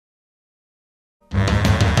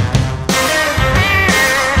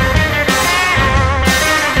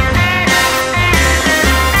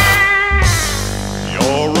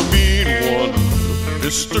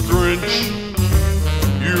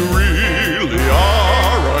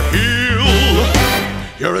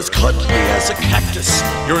as cuddly as a cactus.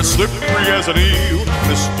 You're as slippery as an eel,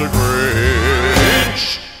 Mr.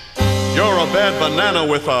 Grinch. You're a bad banana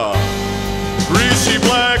with a greasy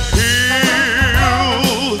black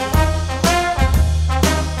peel.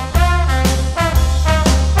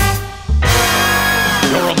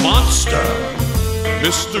 You're a monster,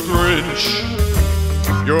 Mr. Grinch.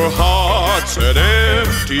 Your heart's an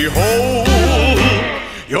empty hole.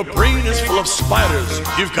 Your brain is full of spiders.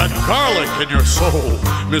 You've got garlic in your soul,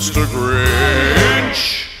 Mr.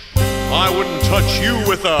 Grinch. I wouldn't touch you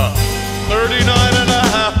with a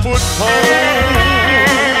 39.5-foot pole.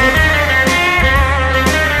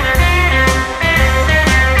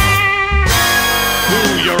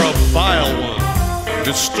 Ooh, you're a vile one,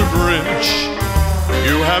 Mr. Grinch.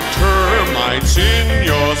 You have termites in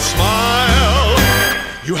your smile.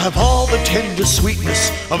 You have all the tender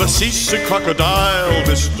sweetness of a seasick crocodile,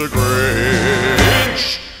 Mr.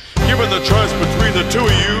 Grinch. Given the choice between the two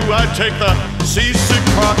of you, I'd take the seasick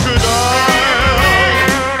crocodile.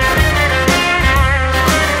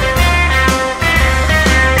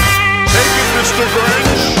 Take it, Mr.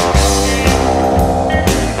 Grinch.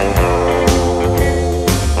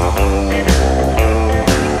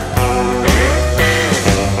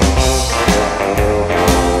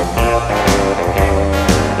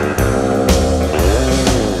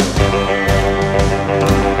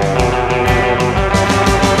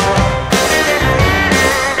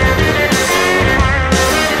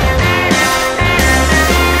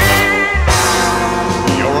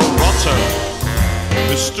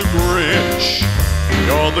 Mr. Grinch,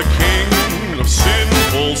 you're the king of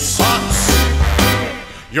sinful sots.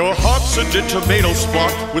 Your heart's a dead tomato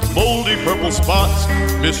spot with moldy purple spots,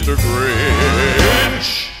 Mr.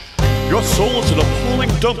 Grinch. Your soul's an appalling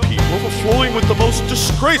dump heap, overflowing with the most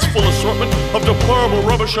disgraceful assortment of deplorable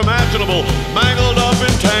rubbish imaginable, mangled up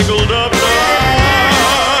and tangled up knots.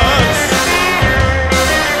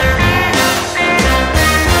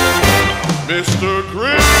 Mr.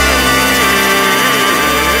 Grinch.